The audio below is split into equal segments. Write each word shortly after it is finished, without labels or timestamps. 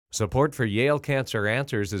Support for Yale Cancer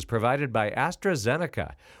Answers is provided by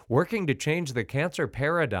AstraZeneca, working to change the cancer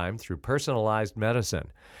paradigm through personalized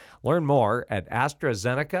medicine. Learn more at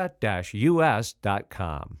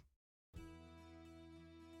AstraZeneca-US.com.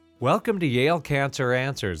 Welcome to Yale Cancer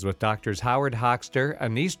Answers with Drs. Howard Hochster,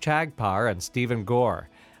 Anees Chagpar, and Stephen Gore.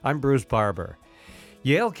 I'm Bruce Barber.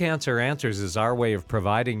 Yale Cancer Answers is our way of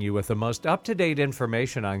providing you with the most up-to-date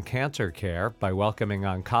information on cancer care by welcoming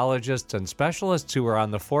oncologists and specialists who are on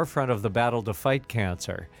the forefront of the battle to fight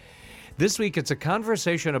cancer. This week, it's a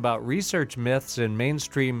conversation about research myths in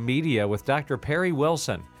mainstream media with Dr. Perry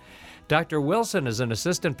Wilson. Dr. Wilson is an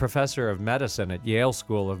assistant professor of medicine at Yale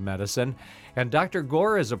School of Medicine, and Dr.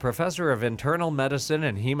 Gore is a professor of internal medicine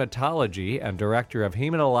and hematology and director of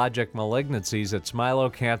hematologic malignancies at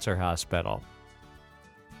Smilow Cancer Hospital.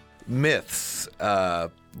 Myths.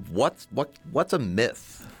 What's a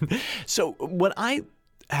myth? So what I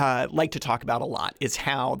like to talk about a lot is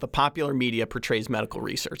how the popular media portrays medical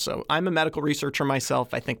research. So I'm a medical researcher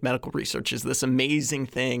myself. I think medical research is this amazing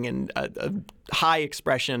thing and a high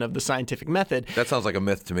expression of the scientific method. That sounds like a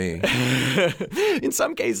myth to me. In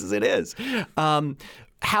some cases, it is.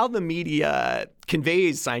 How the media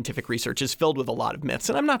conveys scientific research is filled with a lot of myths.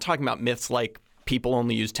 And I'm not talking about myths like people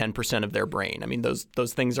only use 10% of their brain. I mean, those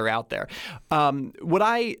things are out there. What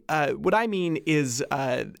I mean is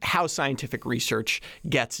how scientific research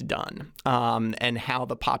gets done, and how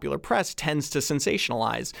the popular press tends to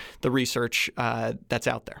sensationalize the research that's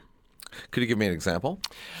out there. Could you give me an example?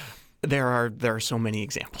 There are so many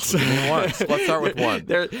examples. Let's start with one.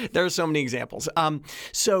 There are so many examples.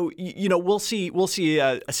 So we'll see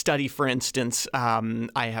a study, for instance. I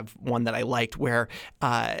have one that I liked where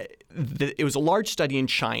it was a large study in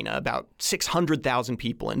China, about 600,000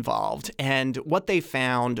 people involved, and what they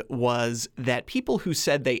found was that people who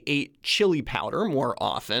said they ate chili powder more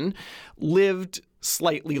often lived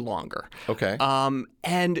slightly longer. Okay.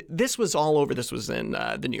 And this was all over. This was in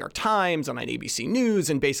the New York Times, on ABC News,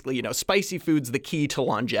 and basically, spicy food's the key to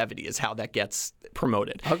longevity is how that gets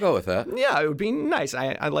promoted. I'll go with that. Yeah, it would be nice.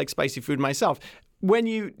 I like spicy food myself. When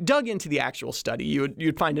you dug into the actual study,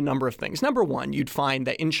 you'd find a number of things. Number one, you'd find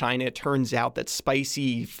that in China, it turns out that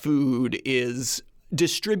spicy food is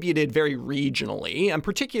distributed very regionally, and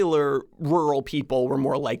particular rural people were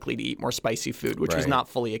more likely to eat more spicy food, which was not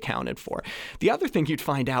fully accounted for. The other thing you'd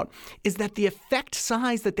find out is that the effect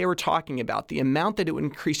size that they were talking about, the amount that it would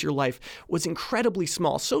increase your life, was incredibly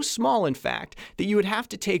small. So small, in fact, that you would have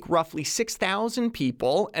to take roughly 6,000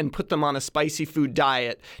 people and put them on a spicy food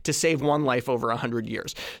diet to save one life over 100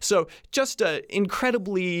 years. So just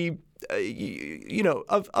incredibly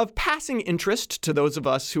of passing interest to those of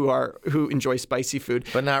us who enjoy spicy food.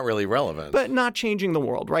 But not really relevant. But not changing the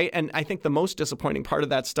world, right? And I think the most disappointing part of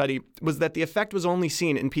that study was that the effect was only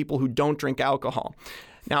seen in people who don't drink alcohol.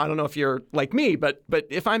 Now, I don't know if you're like me, but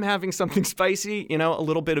if I'm having something spicy, a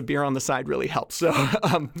little bit of beer on the side really helps. So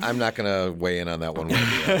I'm not going to weigh in on that one way or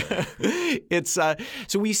the other.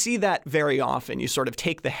 So we see that very often. You sort of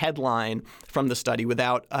take the headline from the study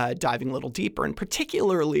without diving a little deeper, and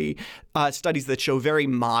particularly studies that show very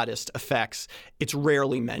modest effects. It's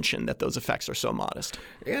rarely mentioned that those effects are so modest.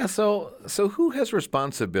 Yeah. So who has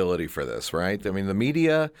responsibility for this, right? I mean, the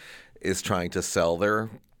media is trying to sell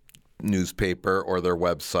their newspaper or their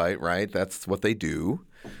website, right? That's what they do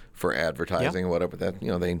for advertising, whatever that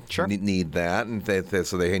they need that, and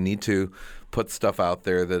so they need to put stuff out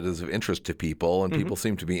there that is of interest to people, and people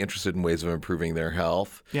seem to be interested in ways of improving their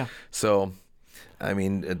health. Yeah. So, I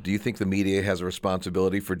mean, do you think the media has a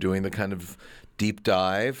responsibility for doing the kind of deep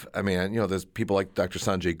dive? I mean, there's people like Dr.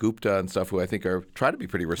 Sanjay Gupta and stuff who I think try to be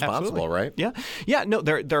pretty responsible, right? Yeah. No,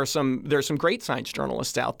 there are some great science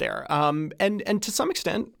journalists out there, and to some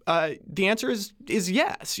extent, the answer is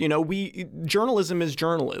yes. Journalism is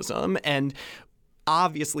journalism, and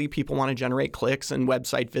obviously, people want to generate clicks and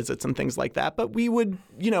website visits and things like that, but we would,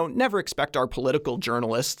 never expect our political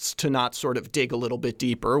journalists to not sort of dig a little bit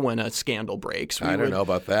deeper when a scandal breaks. I don't know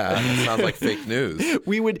about that. It sounds like fake news.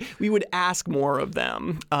 We would ask more of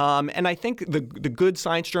them, and I think the good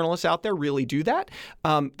science journalists out there really do that.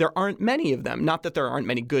 There aren't many of them. Not that there aren't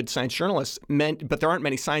many good science journalists, but there aren't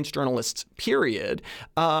many science journalists. Period.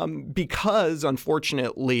 Because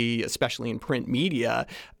unfortunately, especially in print media,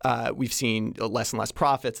 we've seen less and less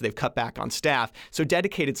profits. They've cut back on staff. So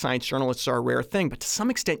dedicated science journalists are a rare thing. But to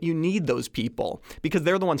some extent, you need those people because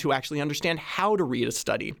they're the ones who actually understand how to read a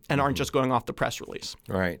study and aren't just going off the press release.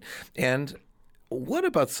 Right. And what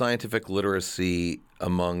about scientific literacy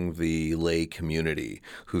among the lay community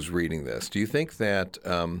who's reading this? Do you think that,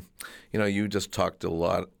 you just talked a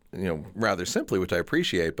lot rather simply, which I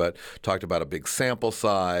appreciate, but talked about a big sample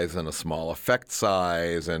size and a small effect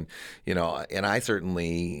size, and and I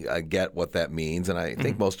certainly get what that means, and I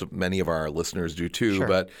think many of our listeners do too. Sure.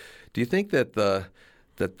 But do you think that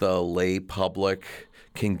the lay public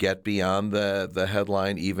can get beyond the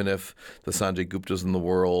headline, even if the Sanjay Guptas in the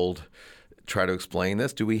world try to explain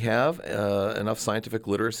this? Do we have enough scientific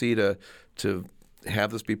literacy to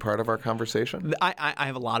have this be part of our conversation? I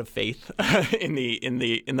have a lot of faith in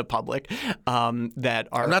the public that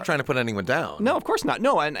are. I'm not trying to put anyone down. No, of course not.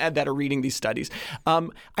 No, and that are reading these studies.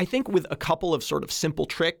 I think with a couple of sort of simple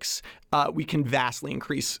tricks, we can vastly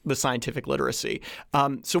increase the scientific literacy.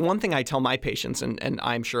 So one thing I tell my patients, and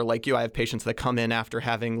I'm sure like you, I have patients that come in after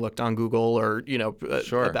having looked on Google or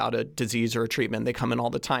Sure. about a disease or a treatment. They come in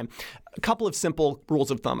all the time. A couple of simple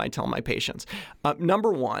rules of thumb I tell my patients.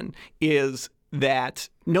 Number one is that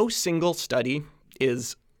no single study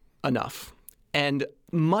is enough. And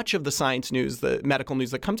much of the science news, the medical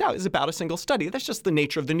news that comes out is about a single study. That's just the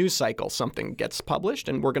nature of the news cycle. Something gets published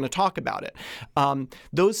and we're going to talk about it.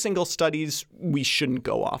 Those single studies we shouldn't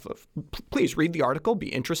go off of. Please read the article, be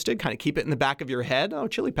interested, kind of keep it in the back of your head. Oh,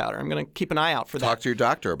 chili powder. I'm going to keep an eye out for that. Talk to your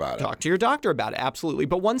doctor about it. Talk to your doctor about it, absolutely.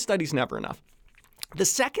 But one study's never enough. The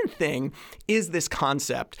second thing is this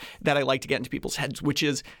concept that I like to get into people's heads, which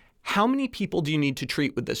is how many people do you need to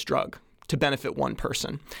treat with this drug to benefit one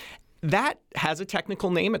person? That has a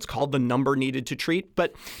technical name. It's called the number needed to treat.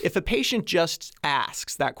 But if a patient just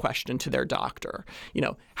asks that question to their doctor,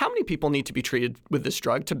 how many people need to be treated with this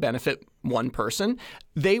drug to benefit one person,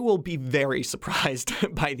 they will be very surprised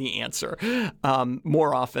by the answer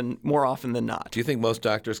more often than not. Do you think most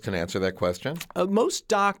doctors can answer that question? Most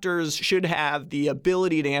doctors should have the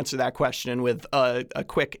ability to answer that question with a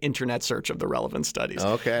quick internet search of the relevant studies.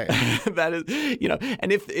 Okay. That is,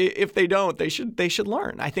 and if they don't, they should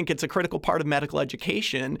learn. I think it's a critical part of medical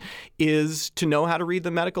education is to know how to read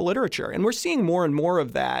the medical literature, and we're seeing more and more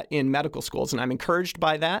of that in medical schools, and I'm encouraged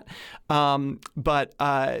by that.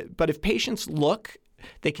 But if patients look,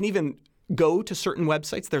 they can even go to certain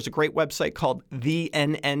websites. There's a great website called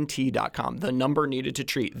thennt.com, the number needed to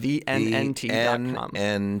treat, thennt.com.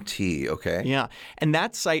 NNT, okay. Yeah. And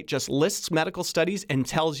that site just lists medical studies and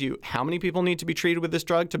tells you how many people need to be treated with this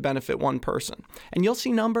drug to benefit one person. And you'll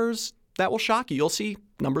see numbers that will shock you. You'll see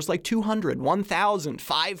numbers like 200, 1,000,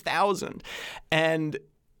 5,000. And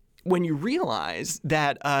when you realize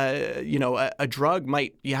that, a drug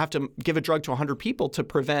you have to give a drug to 100 people to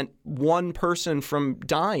prevent one person from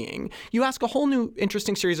dying, you ask a whole new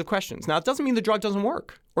interesting series of questions. Now, it doesn't mean the drug doesn't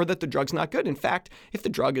work or that the drug's not good. In fact, if the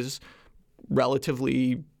drug is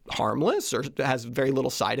relatively harmless or has very little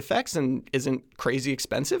side effects and isn't crazy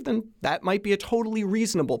expensive, then that might be a totally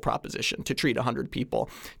reasonable proposition to treat 100 people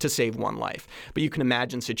to save one life. But you can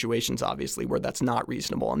imagine situations, obviously, where that's not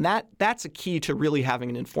reasonable. And that's a key to really having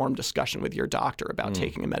an informed discussion with your doctor about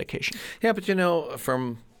taking a medication. Yeah, but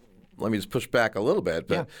let me just push back a little bit,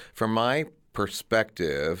 but from my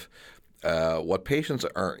perspective, what patients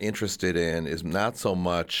are interested in is not so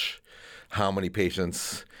much how many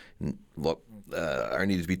patients are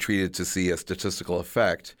needed to be treated to see a statistical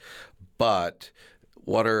effect, but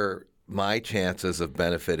what are my chances of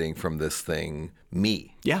benefiting from this thing,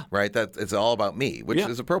 me? Yeah. Right? It's all about me, which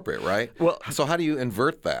is appropriate, right? Well, so how do you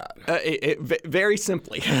invert that? Very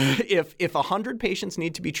simply, if 100 patients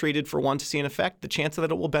need to be treated for one to see an effect, the chance that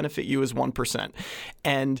it will benefit you is 1%.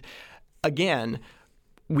 And again,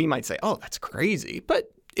 we might say, oh, that's crazy.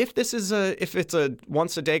 But if it's a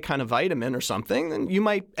once a day kind of vitamin or something, then you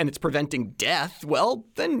might, and it's preventing death, well,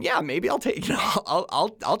 then yeah, maybe I'll take,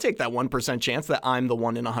 I'll take that 1% chance that I'm the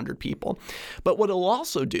one in 100 people. But what it'll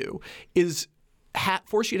also do is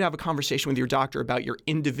force you to have a conversation with your doctor about your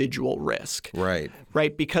individual risk. Right.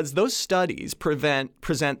 Right? Because those studies present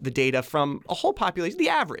the data from a whole population, the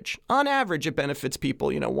average. On average, it benefits people,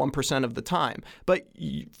 1% of the time. But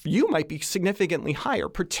you might be significantly higher,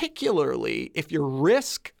 particularly if your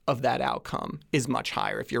risk of that outcome is much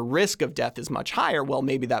higher. If your risk of death is much higher, well,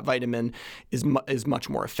 maybe that vitamin is much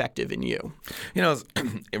more effective in you. It's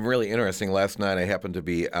really interesting. Last night, I happened to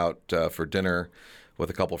be out for dinner with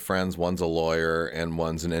a couple of friends. One's a lawyer and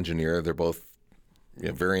one's an engineer. They're both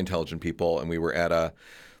very intelligent people, and we were at a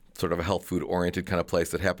sort of a health food oriented kind of place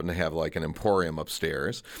that happened to have like an emporium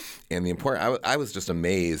upstairs. And the emporium, I was just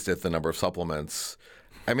amazed at the number of supplements.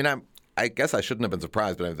 I mean, I guess I shouldn't have been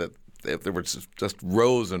surprised, but there were just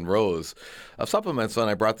rows and rows of supplements. And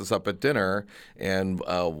I brought this up at dinner, and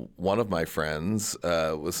one of my friends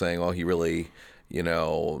was saying, well, he really,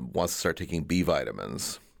 wants to start taking B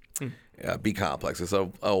vitamins. B complex. I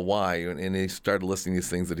said, oh, why? And he started listing these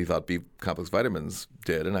things that he thought B complex vitamins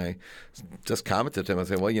did. And I just commented to him. I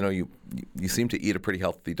said, well, you seem to eat a pretty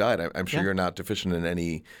healthy diet. I'm sure you're not deficient in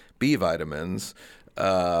any B vitamins.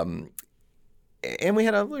 And we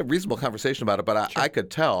had a reasonable conversation about it, but I could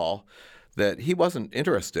tell that he wasn't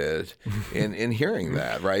interested in hearing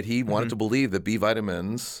that, right? He wanted to believe that B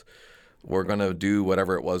vitamins were going to do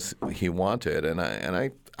whatever it was he wanted. And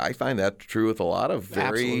I find that true with a lot of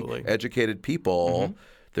very educated people.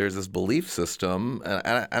 There's this belief system,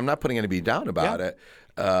 and I'm not putting anybody down about it,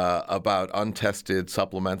 about untested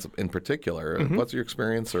supplements in particular. What's your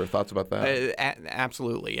experience or thoughts about that?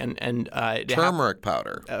 Absolutely. And turmeric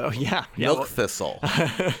powder. Oh, yeah. Milk thistle.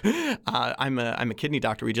 I'm a kidney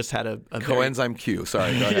doctor. We just had a coenzyme Q.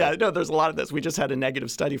 Sorry, go ahead. Yeah, no, there's a lot of this. We just had a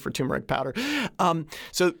negative study for turmeric powder.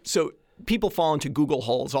 So people fall into Google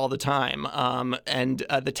holes all the time. And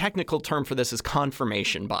the technical term for this is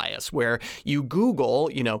confirmation bias, where you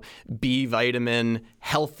Google, B vitamin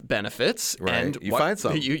health benefits. Right. And you find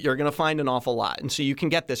some. You're going to find an awful lot. And so you can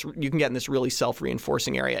get in this really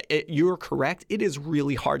self-reinforcing area. You're correct. It is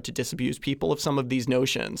really hard to disabuse people of some of these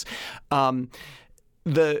notions.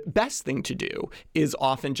 The best thing to do is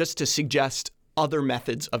often just to suggest other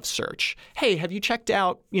methods of search. Hey, have you checked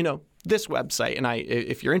out, this website? And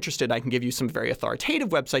if you're interested, I can give you some very authoritative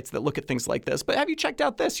websites that look at things like this. But have you checked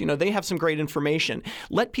out this? They have some great information.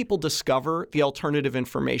 Let people discover the alternative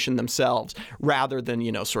information themselves rather than,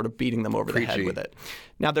 sort of beating them over the head with it.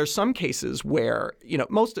 Now, there's some cases where,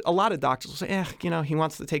 a lot of doctors will say, he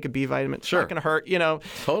wants to take a B vitamin. It's not going to hurt,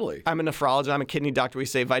 Totally. I'm a nephrologist. I'm a kidney doctor. We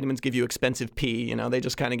say vitamins give you expensive pee. They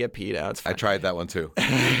just kind of get peed out. It's fine. I tried that one too.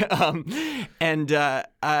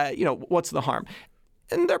 What's the harm?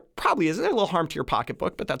 And there probably is a little harm to your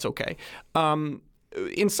pocketbook, but that's okay.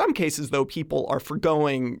 In some cases, though, people are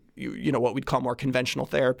forgoing, what we'd call more conventional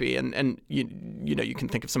therapy, and you can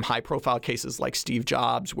think of some high-profile cases like Steve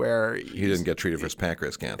Jobs, where he didn't get treated for his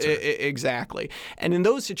pancreas cancer. Exactly, and in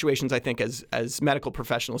those situations, I think as medical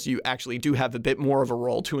professionals, you actually do have a bit more of a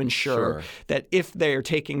role to ensure that if they are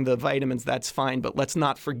taking the vitamins, that's fine, but let's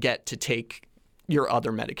not forget to take your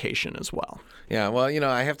other medication as well. Yeah, well,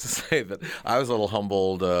 I have to say that I was a little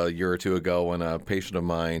humbled a year or two ago when a patient of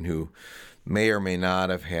mine who may or may not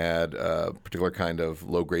have had a particular kind of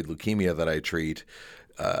low-grade leukemia that I treat,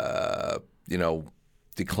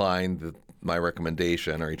 declined my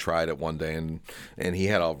recommendation, or he tried it one day, and he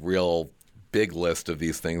had a real big list of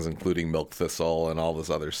these things, including milk thistle and all this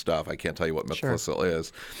other stuff. I can't tell you what milk thistle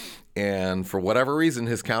is. And for whatever reason,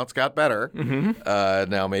 his counts got better.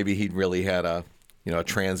 Now, maybe he really had a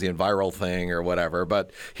transient viral thing or whatever,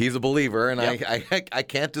 but he's a believer, and I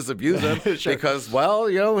can't disabuse him because,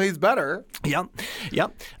 he's better. Yep.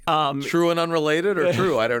 True and unrelated, or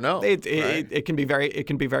true? I don't know. It can be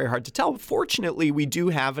very hard to tell. Fortunately, we do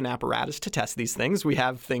have an apparatus to test these things. We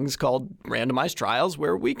have things called randomized trials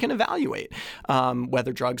where we can evaluate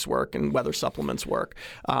whether drugs work and whether supplements work.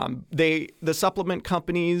 The supplement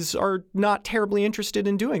companies are not terribly interested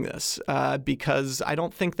in doing this because I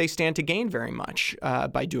don't think they stand to gain very much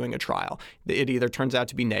by doing a trial. It either turns out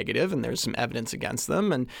to be negative, and there's some evidence against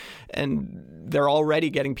them, and they're already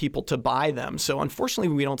getting people to buy them. So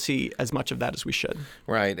unfortunately, we don't see as much of that as we should.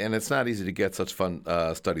 Right, and it's not easy to get such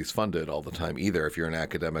studies funded all the time either if you're an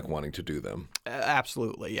academic wanting to do them.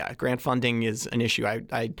 Absolutely, yeah. Grant funding is an issue.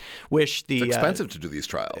 I wish it's expensive to do these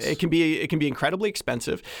trials. It can be incredibly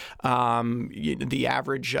expensive. The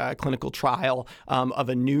average clinical trial of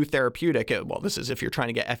a new therapeutic, this is if you're trying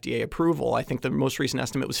to get FDA approval. I think the most recent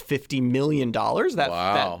estimate was $50 million.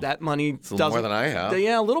 That money doesn't more than I have.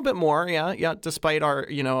 Yeah, a little bit more. Yeah. Despite our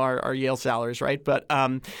Yale salaries, right? But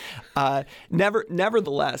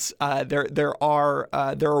nevertheless, there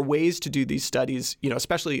are ways to do these studies.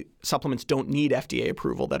 Especially supplements don't need FDA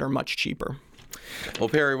approval that are much cheaper. Well,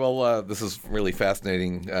 Perry, this is a really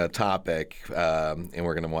fascinating topic, and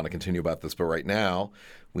we're going to want to continue about this. But right now,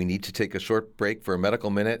 we need to take a short break for a medical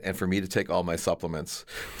minute and for me to take all my supplements.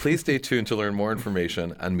 Please stay tuned to learn more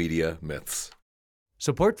information on media myths.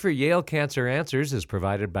 Support for Yale Cancer Answers is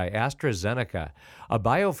provided by AstraZeneca, a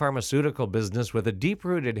biopharmaceutical business with a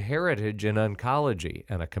deep-rooted heritage in oncology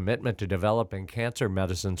and a commitment to developing cancer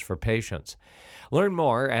medicines for patients. Learn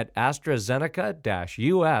more at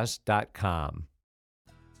AstraZeneca-US.com.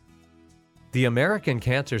 The American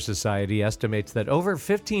Cancer Society estimates that over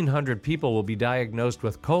 1,500 people will be diagnosed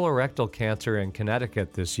with colorectal cancer in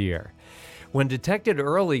Connecticut this year. When detected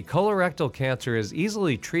early, colorectal cancer is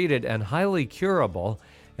easily treated and highly curable,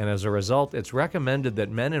 and as a result, it's recommended that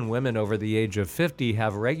men and women over the age of 50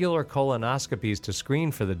 have regular colonoscopies to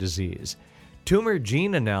screen for the disease. Tumor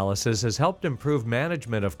gene analysis has helped improve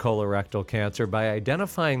management of colorectal cancer by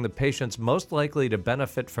identifying the patients most likely to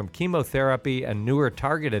benefit from chemotherapy and newer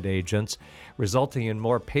targeted agents, resulting in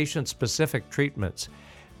more patient-specific treatments.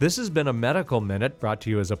 This has been a Medical Minute brought to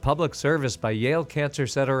you as a public service by Yale Cancer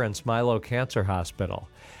Center and Smilow Cancer Hospital.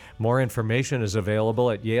 More information is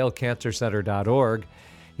available at yalecancercenter.org.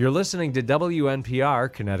 You're listening to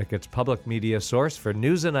WNPR, Connecticut's public media source for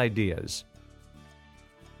news and ideas.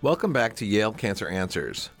 Welcome back to Yale Cancer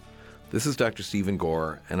Answers. This is Dr. Stephen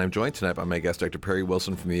Gore, and I'm joined tonight by my guest, Dr. Perry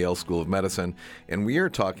Wilson from the Yale School of Medicine, and we are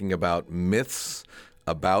talking about myths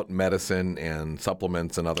about medicine and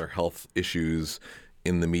supplements and other health issues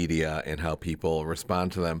in the media and how people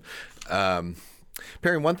respond to them.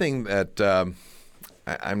 Perry, one thing that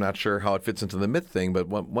I'm not sure how it fits into the myth thing, but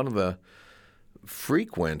one of the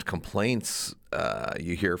frequent complaints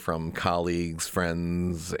you hear from colleagues,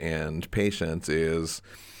 friends, and patients is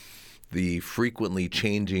the frequently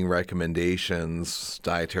changing recommendations,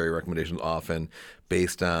 dietary recommendations often,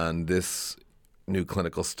 based on this new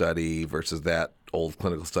clinical study versus that old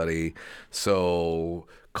clinical study. So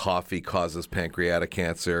coffee causes pancreatic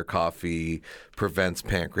cancer, coffee prevents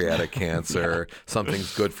pancreatic cancer,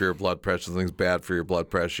 something's good for your blood pressure, something's bad for your blood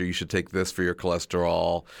pressure, you should take this for your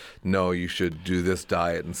cholesterol, no, you should do this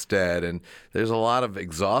diet instead. And there's a lot of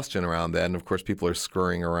exhaustion around that, and of course people are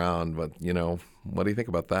scurrying around, but what do you think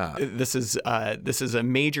about that? This is a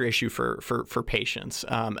major issue for patients,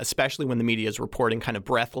 especially when the media is reporting kind of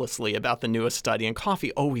breathlessly about the newest study. And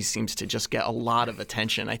coffee always seems to just get a lot of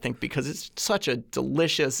attention, I think, because it's such a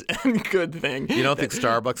delicious and good thing. You don't think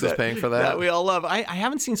Starbucks is paying for that? That we all love. I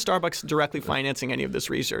haven't seen Starbucks directly financing any of this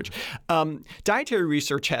research. Dietary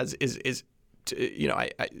research is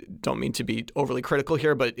I don't mean to be overly critical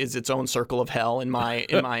here, but is its own circle of hell in my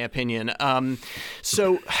opinion.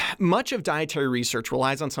 So much of dietary research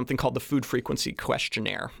relies on something called the Food Frequency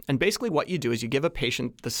Questionnaire. And basically what you do is you give a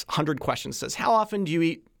patient this 100 questions. Says, how often do you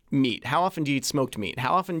eat meat? How often do you eat smoked meat?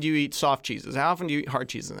 How often do you eat soft cheeses? How often do you eat hard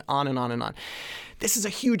cheeses? On and on and on. This is a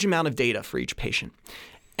huge amount of data for each patient.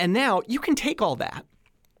 And now you can take all that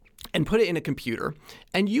and put it in a computer,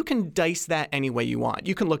 and you can dice that any way you want.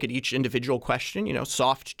 You can look at each individual question,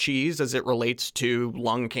 soft cheese as it relates to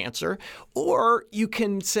lung cancer, or you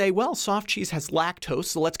can say, well, soft cheese has lactose,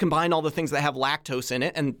 so let's combine all the things that have lactose in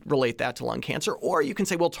it and relate that to lung cancer. Or you can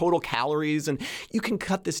say, well, total calories, and you can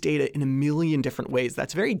cut this data in a million different ways.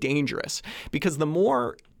 That's very dangerous, because the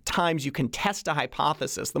more times you can test a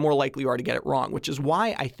hypothesis, the more likely you are to get it wrong, which is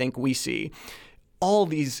why I think we see all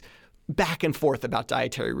these back and forth about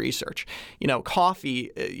dietary research. Coffee,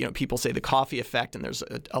 people say the coffee effect, and there's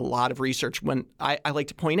a lot of research. When I like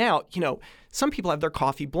to point out, some people have their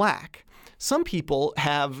coffee black. Some people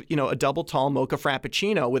have, a double tall mocha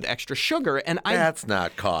frappuccino with extra sugar, and that's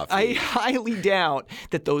not coffee. I highly doubt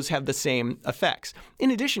that those have the same effects.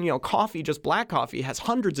 In addition, coffee, just black coffee, has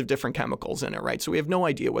hundreds of different chemicals in it, right? So we have no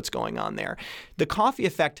idea what's going on there. The coffee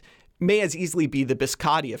effect may as easily be the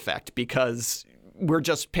biscotti effect, because we're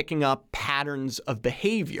just picking up patterns of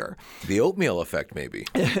behavior. The oatmeal effect, maybe.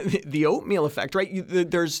 The oatmeal effect, right?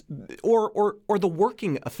 There's or the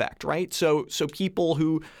working effect, right? So people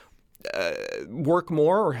who work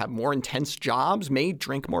more or have more intense jobs may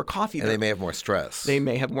drink more coffee. And they may have more stress. They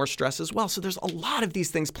may have more stress as well. So there's a lot of these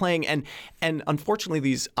things playing, and unfortunately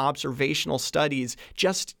these observational studies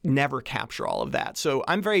just never capture all of that. So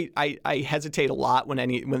I hesitate a lot when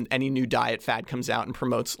any new diet fad comes out and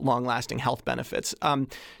promotes long-lasting health benefits.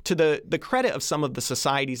 To the credit of some of the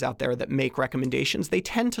societies out there that make recommendations, they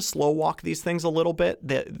tend to slow walk these things a little bit.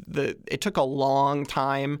 It took a long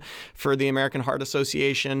time for the American Heart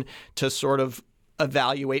Association to sort of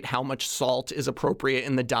evaluate how much salt is appropriate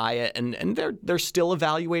in the diet, and they're still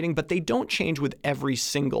evaluating, but they don't change with every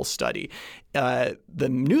single study. The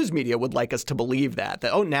news media would like us to believe that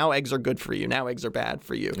now eggs are good for you, now eggs are bad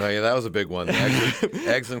for you. Oh yeah, that was a big one.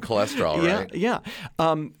 Eggs and cholesterol, right? Yeah.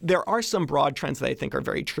 There are some broad trends that I think are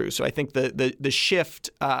very true. So I think the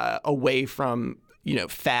shift away from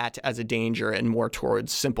fat as a danger and more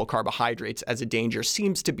towards simple carbohydrates as a danger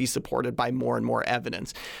seems to be supported by more and more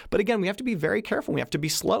evidence. But again, we have to be very careful. We have to be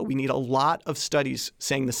slow. We need a lot of studies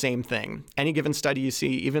saying the same thing. Any given study you see,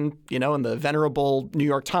 even, in the venerable New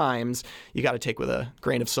York Times, you got to take with a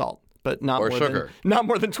grain of salt. But not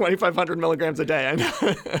more than 2,500 milligrams a day. I know.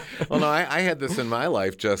 Well, no, I had this in my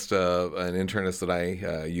life. Just an internist that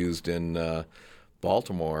I used in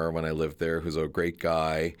Baltimore when I lived there, who's a great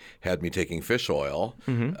guy, had me taking fish oil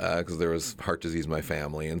because there was heart disease in my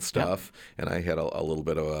family and stuff. Yep. And I had a little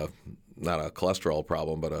bit of not a cholesterol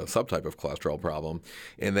problem, but a subtype of cholesterol problem.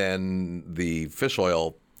 And then the fish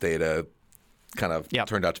oil data kind of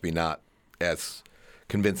turned out to be not as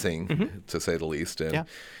convincing, to say the least. And, Yeah.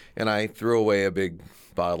 and I threw away a big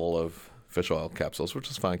bottle of fish oil capsules, which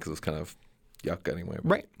is fine because it's kind of yuck anyway.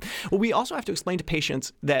 Right. Well, we also have to explain to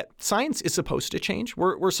patients that science is supposed to change.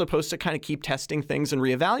 We're supposed to kind of keep testing things and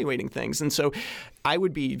reevaluating things. And so I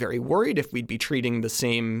would be very worried if we'd be treating the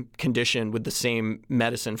same condition with the same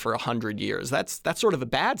medicine for 100 years. That's sort of a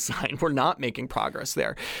bad sign. We're not making progress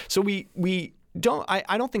there. So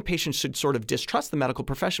I don't think patients should sort of distrust the medical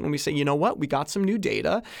profession when we say, you know what, we got some new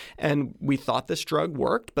data and we thought this drug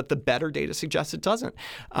worked, but the better data suggests it doesn't.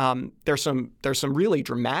 There's some really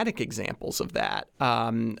dramatic examples of that.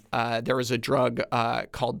 There was a drug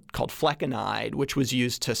called flecainide, which was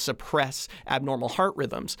used to suppress abnormal heart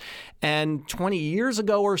rhythms. And 20 years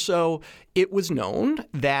ago or so, it was known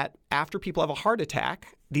that after people have a heart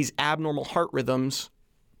attack, these abnormal heart rhythms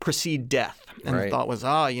precede death. And the thought was,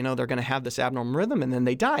 they're going to have this abnormal rhythm and then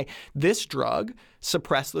they die. This drug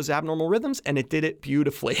suppressed those abnormal rhythms and it did it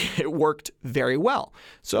beautifully. It worked very well.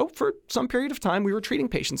 So for some period of time, we were treating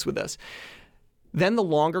patients with this. Then the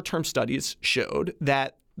longer-term studies showed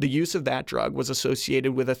that the use of that drug was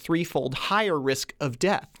associated with a 3-fold higher risk of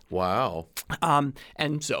death. Wow.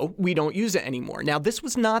 And so we don't use it anymore. Now, this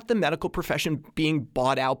was not the medical profession being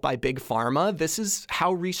bought out by big pharma. This is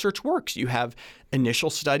how research works. You have initial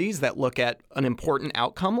studies that look at an important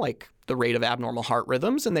outcome like the rate of abnormal heart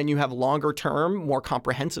rhythms, and then you have longer-term, more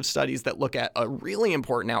comprehensive studies that look at a really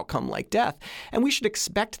important outcome like death. And we should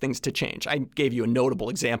expect things to change. I gave you a notable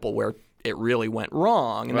example where it really went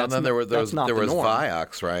wrong. And then there was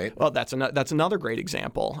Vioxx, right? Well, that's another great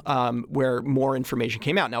example where more information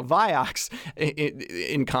came out. Now, Vioxx,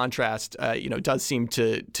 in contrast, does seem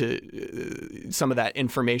to some of that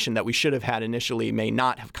information that we should have had initially may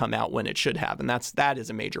not have come out when it should have, and that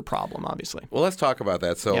is a major problem, obviously. Well, let's talk about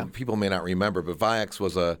that. So people may not remember, but Vioxx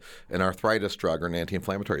was an arthritis drug or an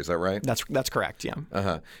anti-inflammatory. Is that right? That's correct.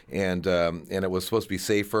 Yeah. And it was supposed to be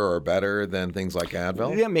safer or better than things like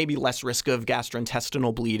Advil. Yeah, maybe less risk of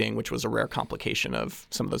gastrointestinal bleeding, which was a rare complication of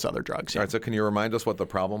some of those other drugs. Yeah. All right, so can you remind us what the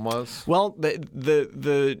problem was? Well,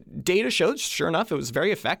 the data shows, sure enough, it was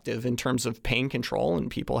very effective in terms of pain control,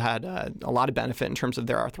 and people had a lot of benefit in terms of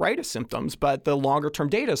their arthritis symptoms. But the longer-term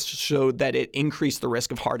data showed that it increased the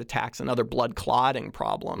risk of heart attacks and other blood clotting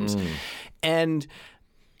problems. And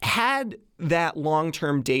had that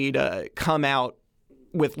long-term data come out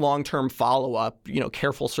with long-term follow-up,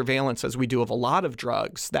 careful surveillance as we do of a lot of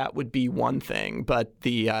drugs, that would be one thing. But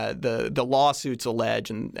the lawsuits allege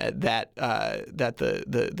and that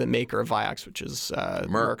the maker of Vioxx, which is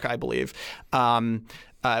Merck, I believe,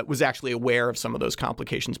 was actually aware of some of those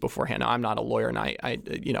complications beforehand. Now, I'm not a lawyer, and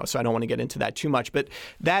so I don't want to get into that too much. But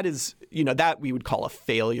that is, that we would call a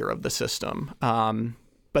failure of the system.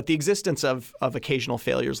 But the existence of occasional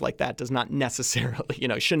failures like that does not necessarily,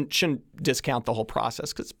 shouldn't discount the whole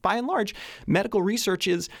process, because by and large, medical research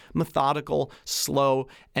is methodical, slow,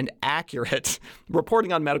 and accurate.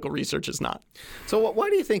 Reporting on medical research is not. So why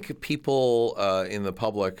do you think people in the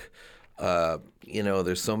public,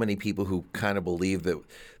 there's so many people who kind of believe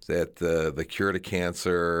that the cure to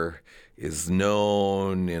cancer is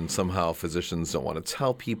known, and somehow physicians don't want to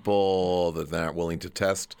tell people, that they're not willing to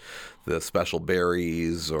test the special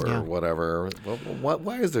berries or whatever.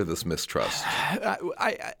 Why is there this mistrust?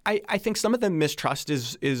 I think some of the mistrust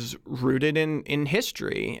is rooted in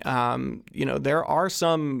history. There are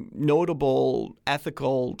some notable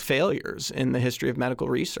ethical failures in the history of medical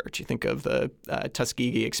research. You think of the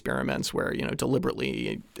Tuskegee experiments where,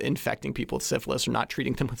 deliberately infecting people with syphilis or not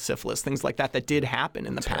treating them with syphilis, things like that did happen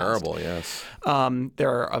in the past. Terrible, yes. There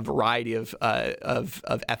are a variety of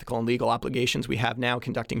ethical and legal obligations we have now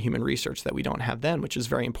conducting human research that we don't have then, which is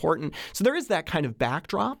very important. So there is that kind of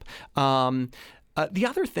backdrop. The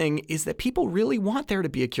other thing is that people really want there to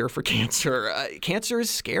be a cure for cancer. Cancer is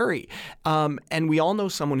scary. And we all know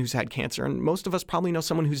someone who's had cancer, and most of us probably know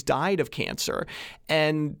someone who's died of cancer.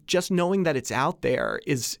 And just knowing that it's out there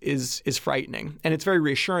is frightening. And it's very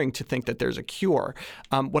reassuring to think that there's a cure.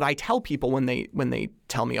 What I tell people when they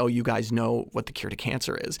tell me, oh, you guys know what the cure to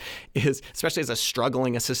cancer is, especially as a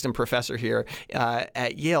struggling assistant professor here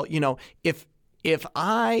at Yale, if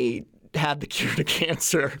I had the cure to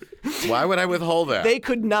cancer, why would I withhold that? They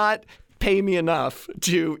could not pay me enough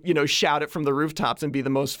to, shout it from the rooftops and be the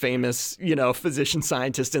most famous, physician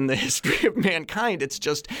scientist in the history of mankind. It's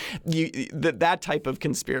just that type of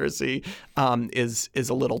conspiracy is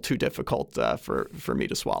a little too difficult for me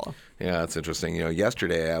to swallow. Yeah, that's interesting.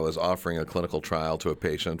 Yesterday I was offering a clinical trial to a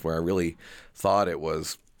patient where I really thought it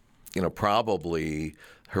was, probably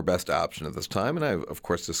her best option at this time. And I, of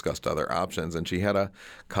course, discussed other options. And she had a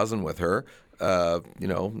cousin with her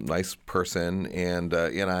nice person, and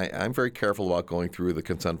I'm very careful about going through the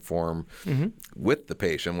consent form with the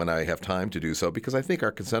patient when I have time to do so, because I think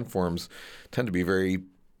our consent forms tend to be very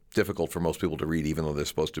difficult for most people to read, even though they're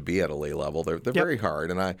supposed to be at a lay level. They're very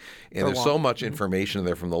hard, and there's so much information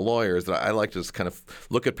there from the lawyers that I like to just kind of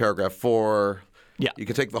look at paragraph 4. Yeah. You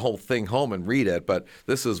can take the whole thing home and read it, but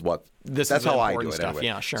that's how I do it anyway.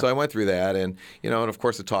 Yeah, sure. So I went through that, and and of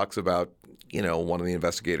course it talks about one of the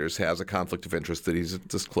investigators has a conflict of interest that he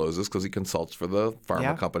discloses because he consults for the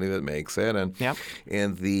pharma company that makes it,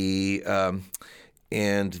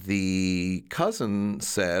 and the cousin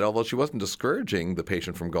said, although she wasn't discouraging the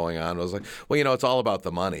patient from going on, was like, well, it's all about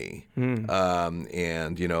the money. And,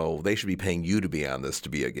 they should be paying you to be on this, to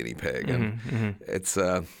be a guinea pig. And it's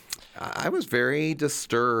I was very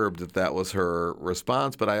disturbed that was her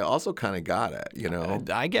response, but I also kind of got it,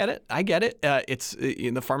 I get it. It's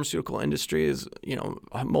in the pharmaceutical industry is,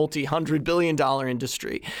 a multi-hundred-billion-dollar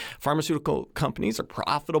industry. Pharmaceutical companies are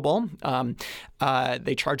profitable.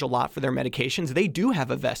 They charge a lot for their medications. They do have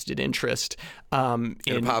a vested interest in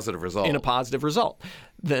a positive result. In a positive result.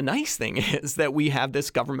 The nice thing is that we have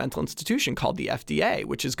this governmental institution called the FDA,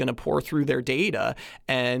 which is going to pour through their data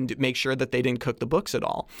and make sure that they didn't cook the books at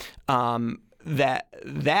all.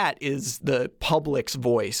 That is the public's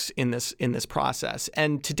voice in this process.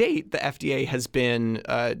 And to date, the FDA has been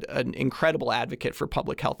an incredible advocate for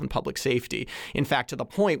public health and public safety. In fact, to the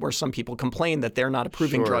point where some people complain that they're not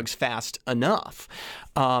approving drugs fast enough.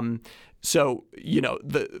 So,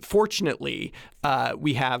 fortunately,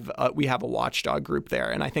 we have a watchdog group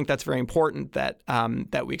there, and I think that's very important that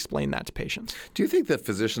we explain that to patients. Do you think that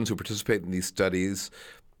physicians who participate in these studies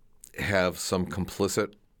have some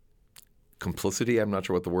complicity? I'm not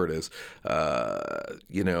sure what the word is.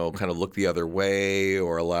 Kind of look the other way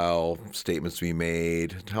or allow statements to be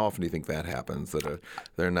made. How often do you think that happens? That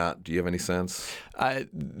they're not? Do you have any sense?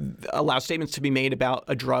 Allow statements to be made about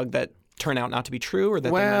a drug that turn out not to be true, or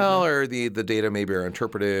that or the data maybe are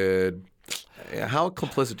interpreted. How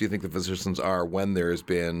complicit do you think the physicians are when there's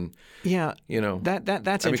been that's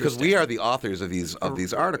interesting, because we are the authors of these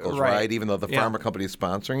articles, right? Even though the pharma company is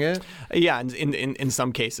sponsoring it. In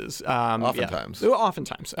some cases. Oftentimes.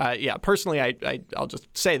 Oftentimes. Personally, I'll just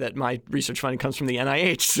say that my research funding comes from the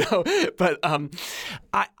NIH. So, but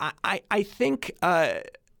I think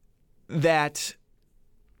that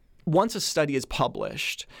once a study is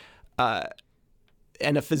published,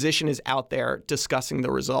 and a physician is out there discussing the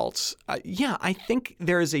results, I think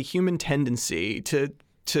there is a human tendency to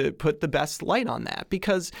put the best light on that,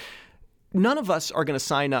 because none of us are going to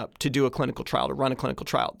sign up to do a clinical trial, to run a clinical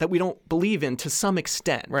trial that we don't believe in to some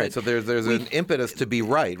extent. Right. So there's an impetus to be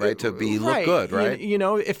right? To be look good, right?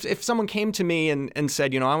 If someone came to me and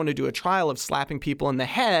said, I want to do a trial of slapping people in the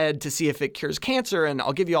head to see if it cures cancer, and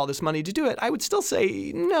I'll give you all this money to do it, I would still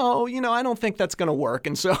say no. I don't think that's going to work.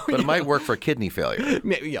 And so, but it might work for kidney failure.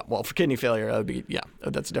 Well, for kidney failure, that would be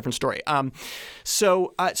that's a different story.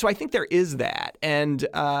 So I think there is that, and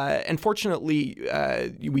fortunately,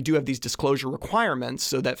 we do have these disclosure requirements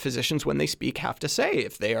so that physicians, when they speak, have to say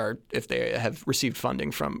if they have received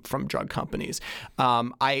funding from drug companies.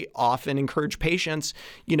 I often encourage patients,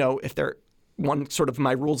 if they're one sort of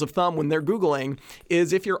my rules of thumb when they're Googling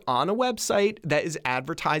is if you're on a website that is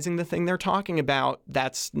advertising the thing they're talking about,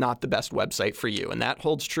 that's not the best website for you. And that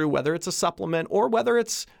holds true whether it's a supplement or whether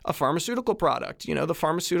it's a pharmaceutical product. The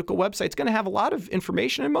pharmaceutical website's going to have a lot of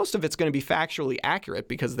information, and most of it's going to be factually accurate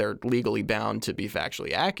because they're legally bound to be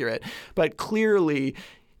factually accurate. But clearly,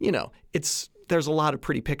 there's a lot of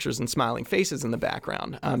pretty pictures and smiling faces in the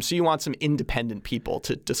background. So you want some independent people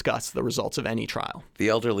to discuss the results of any trial. The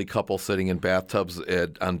elderly couple sitting in bathtubs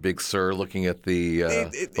on Big Sur looking at the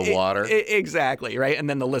water. Exactly, right? And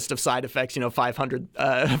then the list of side effects,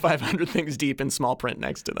 500 things deep in small print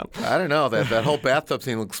next to them. I don't know. That whole bathtub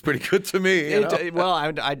scene looks pretty good to me. Well,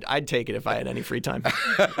 I'd take it if I had any free time.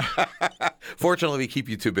 Fortunately, we keep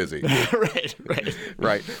you too busy.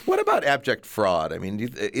 Right. What about abject fraud? I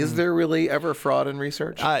mean, is there really ever fraud in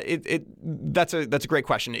research? That's a great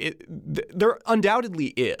question. There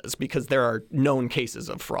undoubtedly is, because there are known cases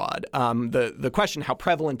of fraud. The question how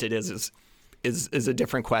prevalent it is a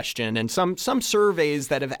different question. And some surveys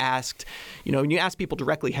that have asked, when you ask people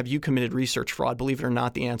directly, have you committed research fraud? Believe it or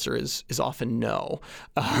not, the answer is often no.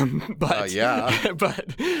 But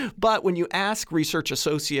when you ask research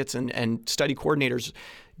associates and study coordinators,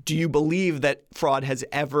 do you believe that fraud has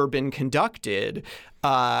ever been conducted?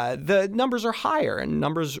 The numbers are higher, and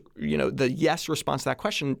numbers, the yes response to that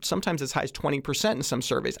question sometimes as high as 20% in some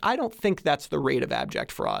surveys. I don't think that's the rate of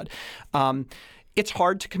abject fraud. It's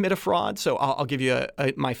hard to commit a fraud, so I'll give you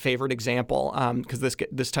my favorite example because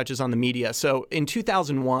this touches on the media. So in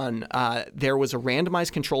 2001, there was a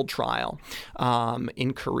randomized controlled trial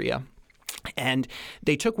in Korea. And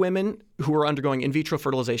they took women who were undergoing in vitro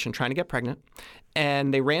fertilization, trying to get pregnant,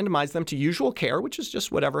 and they randomized them to usual care, which is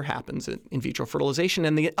just whatever happens in vitro fertilization.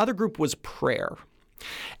 And the other group was prayer.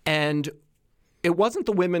 And it wasn't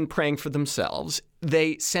the women praying for themselves.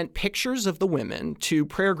 They sent pictures of the women to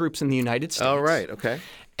prayer groups in the United States. Oh, right. Okay.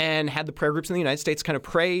 And had the prayer groups in the United States kind of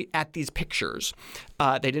pray at these pictures.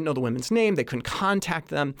 They didn't know the women's name. They couldn't contact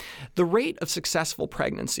them. The rate of successful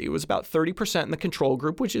pregnancy was about 30% in the control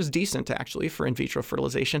group, which is decent actually for in vitro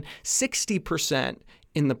fertilization, 60%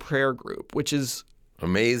 in the prayer group, which is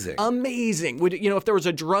amazing. Amazing. If there was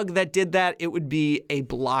a drug that did that, it would be a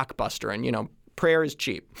blockbuster. And, prayer is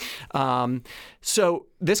cheap. So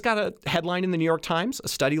this got a headline in the New York Times. A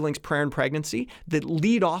study links prayer and pregnancy. The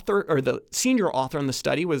lead author, or the senior author in the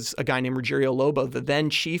study, was a guy named Rogerio Lobo, the then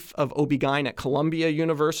chief of OB-GYN at Columbia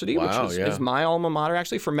University, which is my alma mater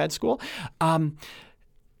actually for med school.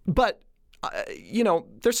 But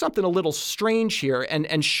there's something a little strange here.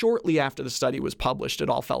 And shortly after the study was published, it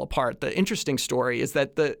all fell apart. The interesting story is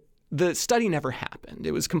that the study never happened.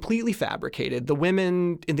 It was completely fabricated. The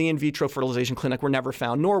women in the in vitro fertilization clinic were never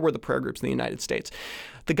found, nor were the prayer groups in the United States.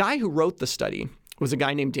 The guy who wrote the study was a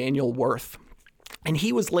guy named Daniel Wirth, and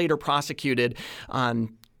he was later prosecuted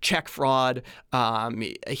on check fraud.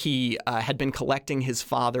 He had been collecting his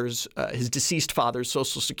deceased father's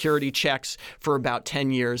Social Security checks for about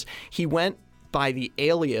 10 years. He went by the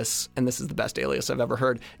alias, and this is the best alias I've ever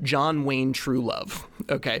heard, John Wayne Truelove.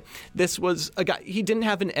 Okay, this was a guy. He didn't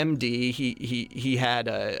have an MD. He had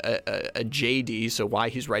a JD. So why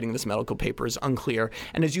he's writing this medical paper is unclear.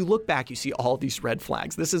 And as you look back, you see all these red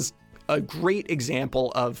flags. This is a great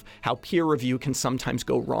example of how peer review can sometimes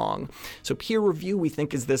go wrong. So peer review, we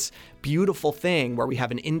think, is this beautiful thing where we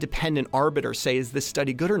have an independent arbiter say, is this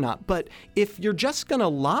study good or not? But if you're just going to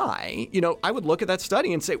lie, I would look at that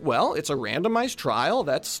study and say, well, it's a randomized trial.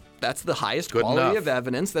 That's the highest quality of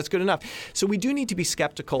evidence. That's good enough. So we do need to be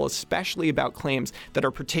skeptical, especially about claims that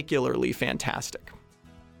are particularly fantastic.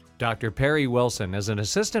 Dr. Perry Wilson is an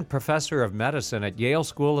assistant professor of medicine at Yale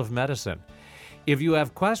School of Medicine. If you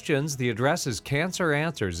have questions, the address is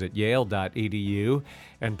canceranswers@yale.edu,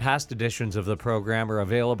 and past editions of the program are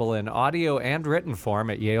available in audio and written form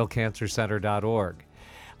at yalecancercenter.org.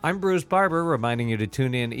 I'm Bruce Barber, reminding you to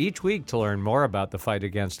tune in each week to learn more about the fight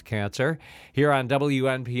against cancer, here on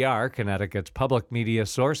WNPR, Connecticut's public media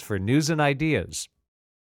source for news and ideas.